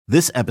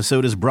This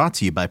episode is brought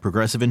to you by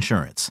Progressive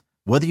Insurance.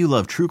 Whether you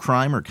love true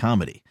crime or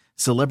comedy,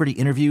 celebrity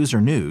interviews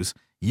or news,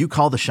 you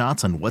call the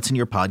shots on what's in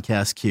your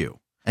podcast queue.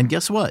 And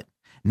guess what?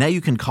 Now you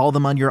can call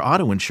them on your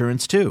auto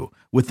insurance too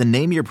with the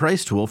Name Your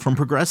Price tool from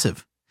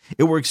Progressive.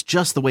 It works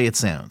just the way it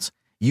sounds.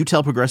 You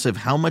tell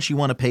Progressive how much you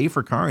want to pay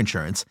for car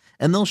insurance,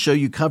 and they'll show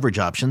you coverage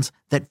options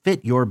that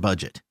fit your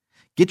budget.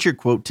 Get your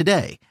quote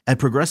today at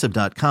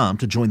Progressive.com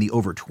to join the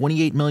over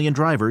 28 million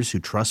drivers who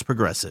trust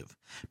Progressive.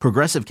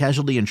 Progressive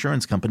Casualty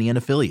Insurance Company and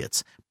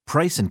Affiliates.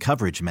 Price and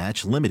coverage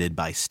match limited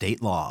by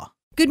state law.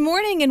 Good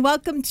morning and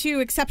welcome to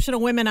Exceptional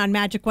Women on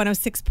Magic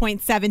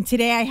 106.7.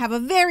 Today I have a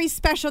very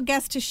special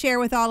guest to share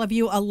with all of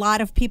you. A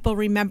lot of people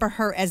remember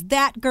her as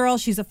that girl.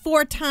 She's a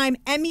 4-time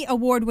Emmy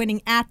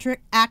Award-winning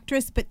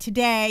actress, but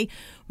today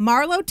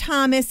Marlo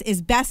Thomas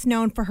is best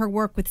known for her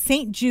work with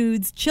St.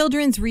 Jude's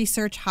Children's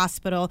Research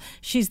Hospital.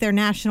 She's their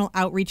National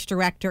Outreach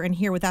Director and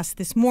here with us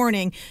this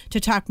morning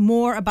to talk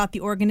more about the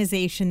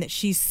organization that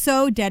she's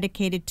so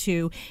dedicated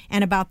to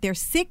and about their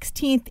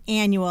 16th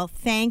annual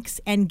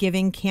Thanks and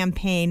Giving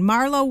campaign.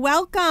 Marlo,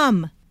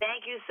 welcome.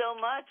 Thank you so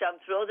much. I'm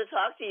thrilled to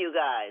talk to you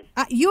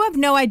guys. You have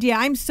no idea.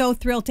 I'm so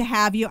thrilled to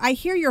have you. I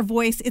hear your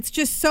voice. It's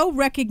just so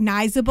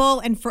recognizable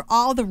and for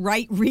all the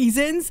right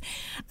reasons.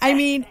 I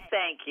mean...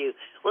 Thank you.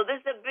 Well,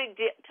 this is a big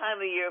time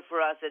of year for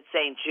us at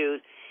St.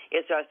 Jude.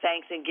 It's our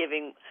Thanks and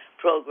Giving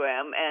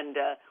program, and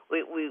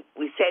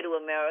we say to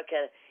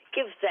America,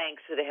 give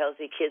thanks for the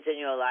healthy kids in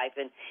your life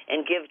and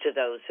give to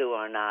those who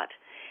are not.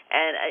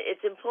 And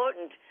it's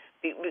important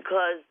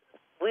because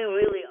we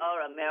really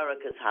are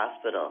America's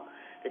hospital.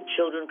 The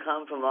children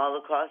come from all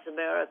across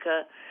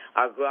America.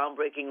 Our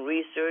groundbreaking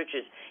research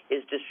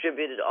is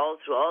distributed all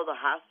through all the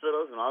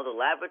hospitals and all the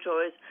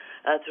laboratories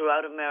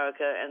throughout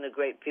America, and the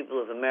great people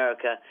of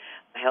America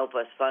help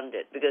us fund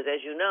it. Because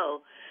as you know,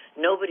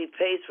 nobody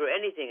pays for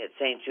anything at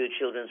St. Jude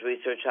Children's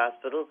Research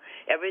Hospital.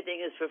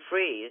 Everything is for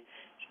free,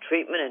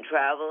 treatment and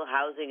travel,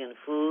 housing and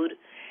food.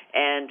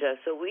 And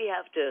so we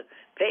have to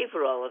pay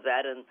for all of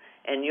that,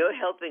 and you're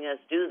helping us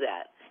do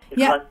that.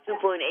 It costs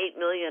 $2.8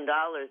 million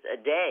a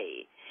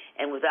day.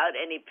 And without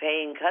any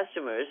paying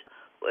customers,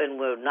 and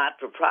we're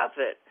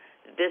not-for-profit,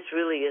 this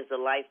really is the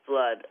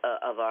lifeblood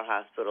of our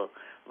hospital.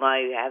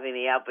 My having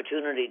the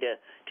opportunity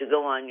to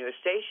go on your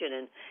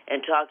station and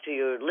talk to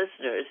your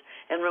listeners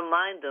and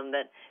remind them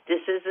that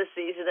this is the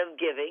season of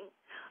giving.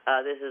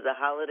 This is the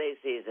holiday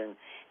season.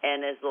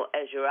 And as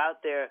you're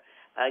out there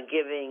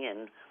giving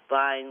and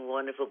buying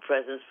wonderful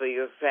presents for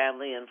your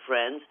family and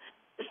friends,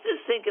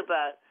 just think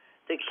about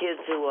the kids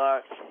who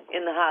are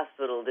in the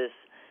hospital this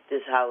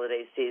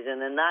holiday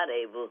season and not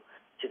able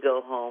to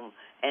go home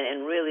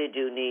and really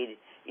do need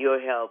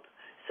your help.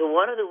 So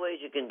one of the ways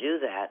you can do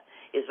that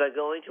is by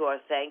going to our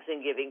Thanks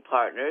and Giving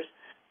partners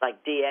like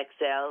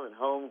DXL and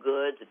Home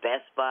Goods,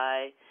 Best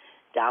Buy,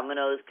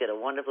 Domino's, get a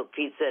wonderful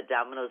pizza at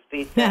Domino's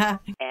Pizza,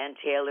 Ann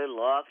Taylor,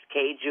 Loft,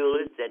 K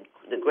Jewelers, and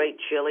the great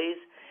Chili's,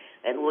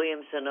 and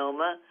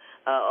Williams-Sonoma.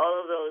 All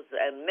of those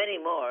and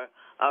many more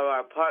are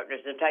our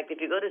partners. In fact,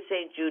 if you go to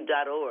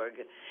stjude.org,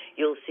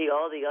 you'll see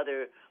all the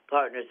other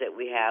partners that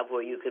we have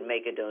where you can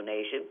make a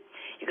donation.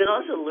 You can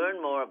also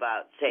learn more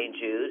about St.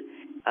 Jude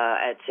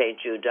at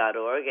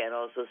stjude.org and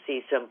also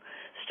see some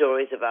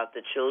stories about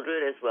the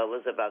children as well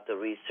as about the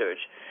research.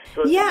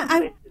 So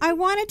I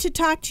wanted to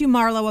talk to you,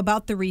 Marlo,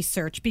 about the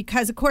research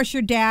because, of course,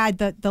 your dad,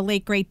 the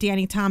late, great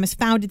Danny Thomas,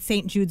 founded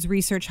St. Jude's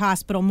Research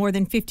Hospital more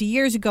than 50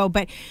 years ago.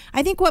 But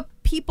I think what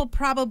people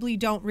probably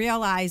don't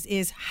realize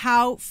is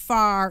how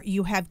far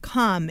you have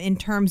come in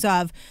terms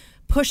of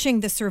pushing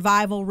the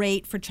survival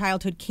rate for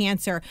childhood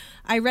cancer.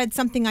 I read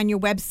something on your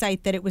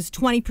website that it was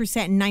 20%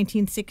 in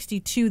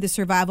 1962, the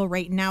survival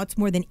rate, and now it's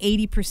more than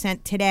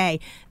 80% today.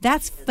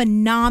 That's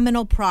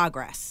phenomenal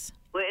progress.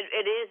 Well,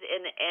 it is,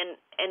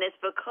 and it's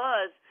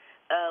because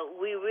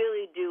we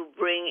really do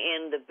bring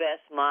in the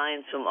best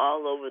minds from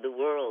all over the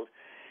world.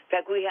 In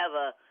fact, we have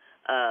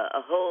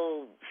a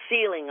whole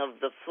ceiling of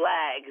the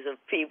flags of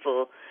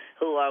people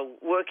who are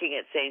working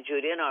at St.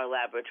 Jude in our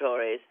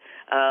laboratories,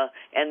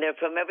 and they're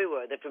from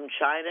everywhere. They're from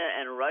China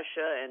and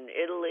Russia and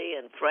Italy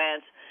and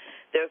France.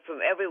 They're from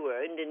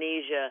everywhere,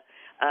 Indonesia.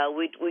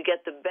 We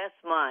get the best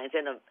minds,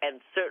 and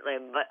certainly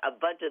a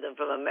bunch of them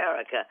from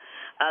America,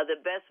 the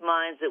best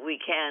minds that we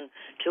can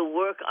to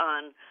work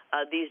on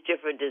these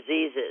different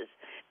diseases.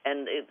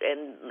 And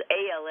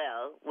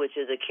ALL, which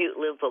is acute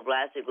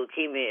lymphoblastic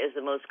leukemia, is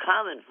the most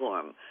common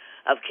form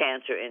of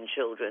cancer in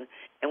children.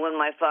 And when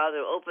my father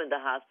opened the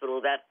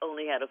hospital, that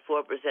only had a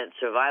 4%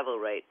 survival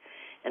rate.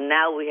 And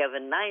now we have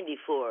a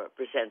 94%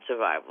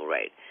 survival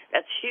rate.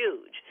 That's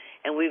huge.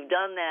 And we've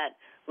done that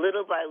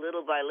little by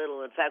little by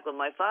little. In fact, when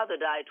my father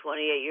died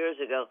 28 years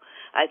ago,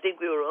 I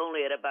think we were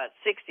only at about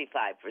 65%.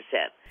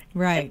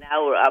 Right. And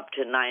now we're up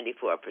to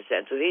 94%.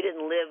 So he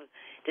didn't live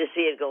to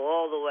see it go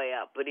all the way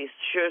up, but he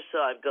sure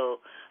saw it go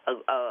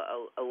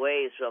a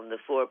ways from the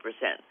 4%.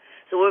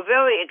 So we're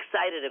very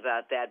excited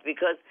about that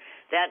because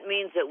that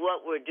means that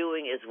what we're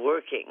doing is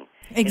working.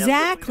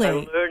 Exactly.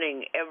 We're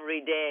learning every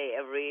day,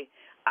 every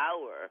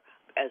hour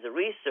as a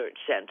research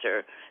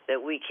center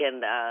that we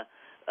can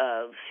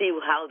see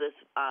how this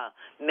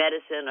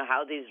medicine or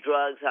how these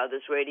drugs, how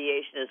this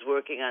radiation is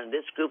working on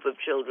this group of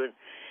children.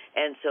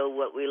 And so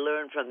what we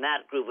learn from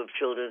that group of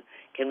children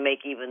can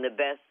make even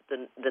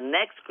the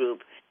next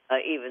group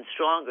even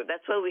stronger.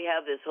 That's why we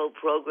have this whole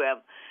program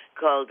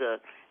called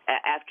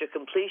After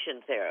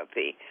Completion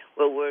Therapy,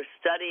 where we're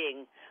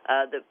studying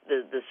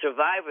the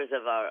survivors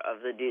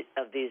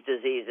of these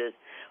diseases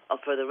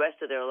for the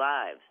rest of their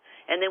lives.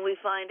 And then we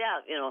find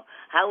out,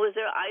 how is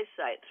their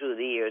eyesight through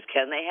the years?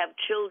 Can they have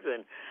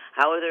children?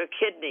 How are their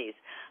kidneys?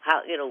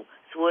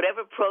 So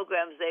whatever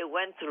programs they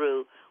went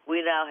through,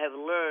 we now have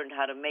learned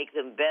how to make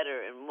them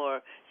better and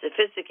more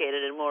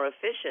sophisticated and more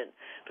efficient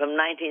from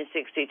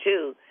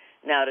 1962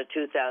 now to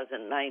 2019.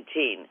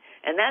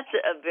 And that's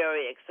a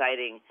very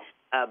exciting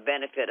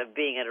benefit of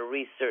being at a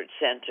research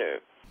center.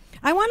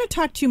 I want to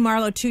talk to you,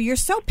 Marlo, too. You're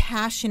so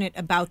passionate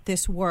about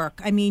this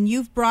work. I mean,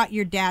 you've brought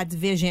your dad's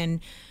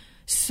vision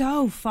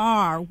so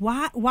far.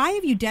 Why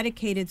have you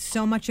dedicated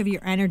so much of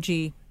your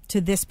energy to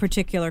this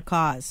particular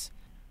cause?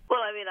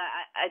 Well,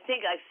 I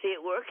think I see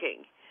it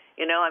working.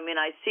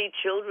 I see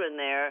children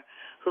there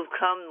who've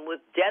come with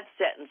death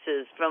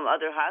sentences from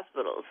other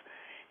hospitals,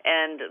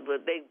 and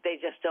they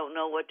just don't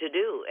know what to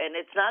do. And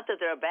it's not that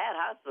there are bad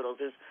hospitals.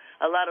 There's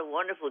a lot of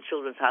wonderful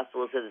children's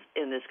hospitals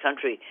in this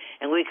country,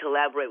 and we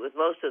collaborate with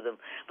most of them.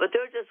 But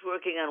they're just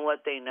working on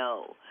what they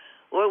know.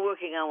 We're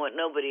working on what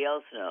nobody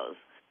else knows,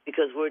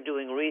 because we're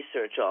doing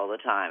research all the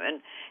time.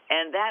 And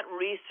that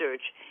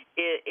research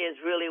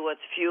is really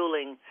what's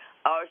fueling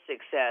our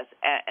success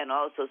and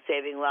also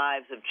saving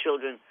lives of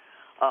children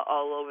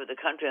all over the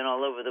country and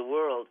all over the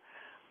world.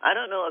 I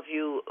don't know if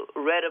you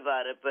read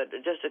about it, but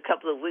just a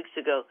couple of weeks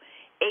ago,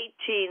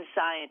 18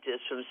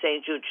 scientists from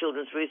St. Jude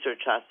Children's Research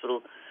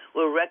Hospital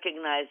were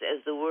recognized as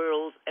the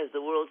world's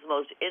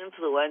most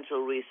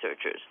influential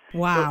researchers.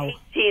 Wow.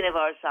 So 18 of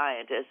our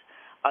scientists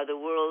are the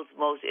world's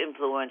most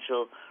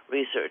influential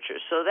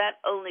researchers. So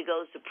that only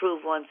goes to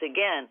prove once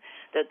again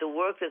that the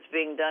work that's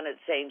being done at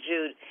St.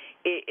 Jude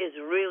is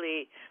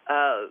really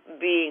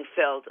being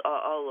felt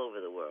all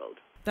over the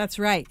world. That's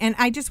right. And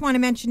I just want to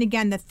mention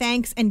again the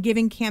Thanks and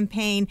Giving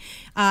campaign.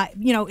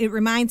 It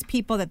reminds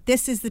people that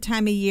this is the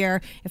time of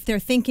year. If they're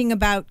thinking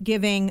about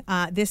giving,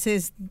 this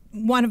is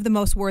one of the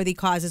most worthy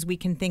causes we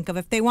can think of.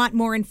 If they want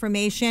more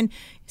information,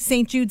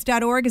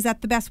 stjudes.org, is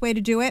that the best way to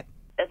do it?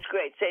 That's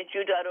great.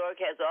 stjude.org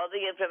has all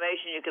the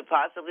information you could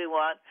possibly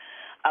want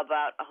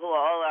about who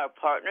all our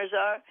partners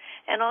are,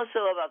 and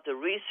also about the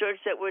research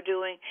that we're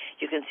doing.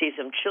 You can see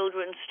some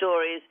children's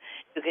stories.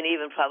 You can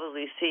even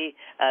probably see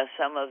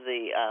some of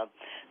the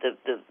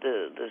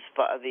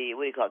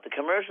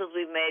commercials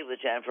we've made with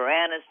Jennifer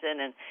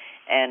Aniston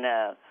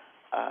and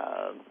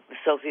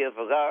Sofia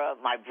Vergara.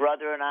 My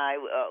brother and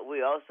I,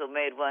 we also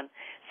made one.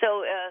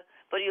 So.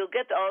 But you'll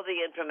get all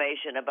the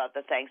information about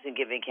the Thanks and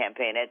Giving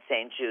campaign at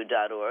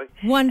stjude.org.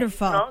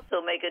 Wonderful. And you can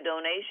also make a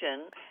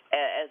donation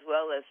as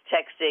well as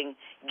texting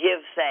Give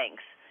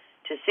Thanks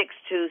to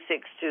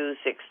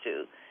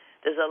 626262.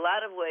 There's a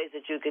lot of ways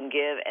that you can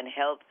give and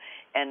help,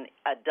 and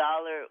 $1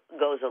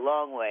 goes a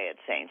long way at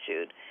St.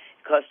 Jude.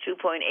 It costs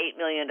 $2.8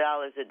 million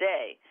a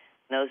day.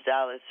 And those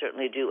dollars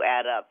certainly do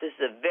add up. This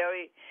is a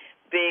very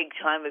big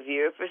time of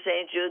year for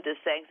St. Jude,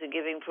 this Thanks and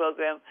Giving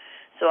program.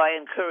 So I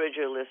encourage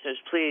your listeners,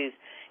 please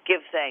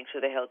give thanks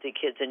for the healthy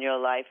kids in your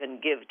life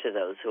and give to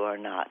those who are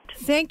not.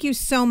 Thank you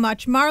so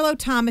much. Marlo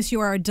Thomas, you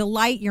are a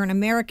delight. You're an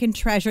American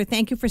treasure.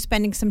 Thank you for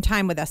spending some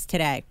time with us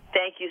today.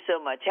 Thank you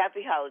so much.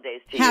 Happy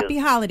holidays to you. Happy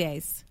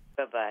holidays.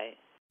 Bye-bye.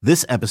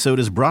 This episode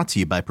is brought to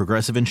you by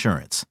Progressive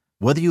Insurance.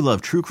 Whether you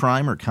love true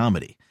crime or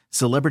comedy,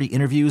 celebrity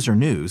interviews or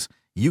news,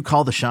 you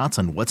call the shots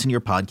on what's in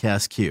your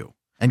podcast queue.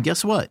 And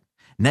guess what?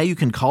 Now you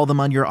can call them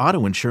on your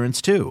auto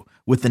insurance too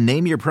with the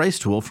Name Your Price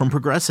tool from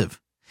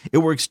Progressive. It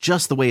works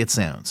just the way it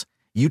sounds.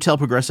 You tell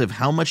Progressive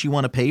how much you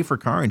want to pay for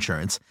car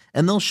insurance,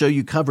 and they'll show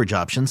you coverage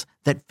options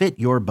that fit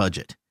your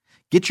budget.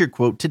 Get your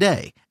quote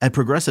today at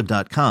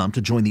Progressive.com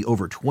to join the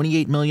over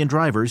 28 million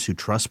drivers who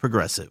trust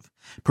Progressive.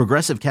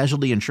 Progressive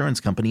Casualty Insurance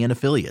Company and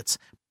Affiliates.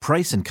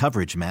 Price and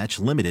coverage match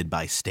limited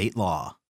by state law.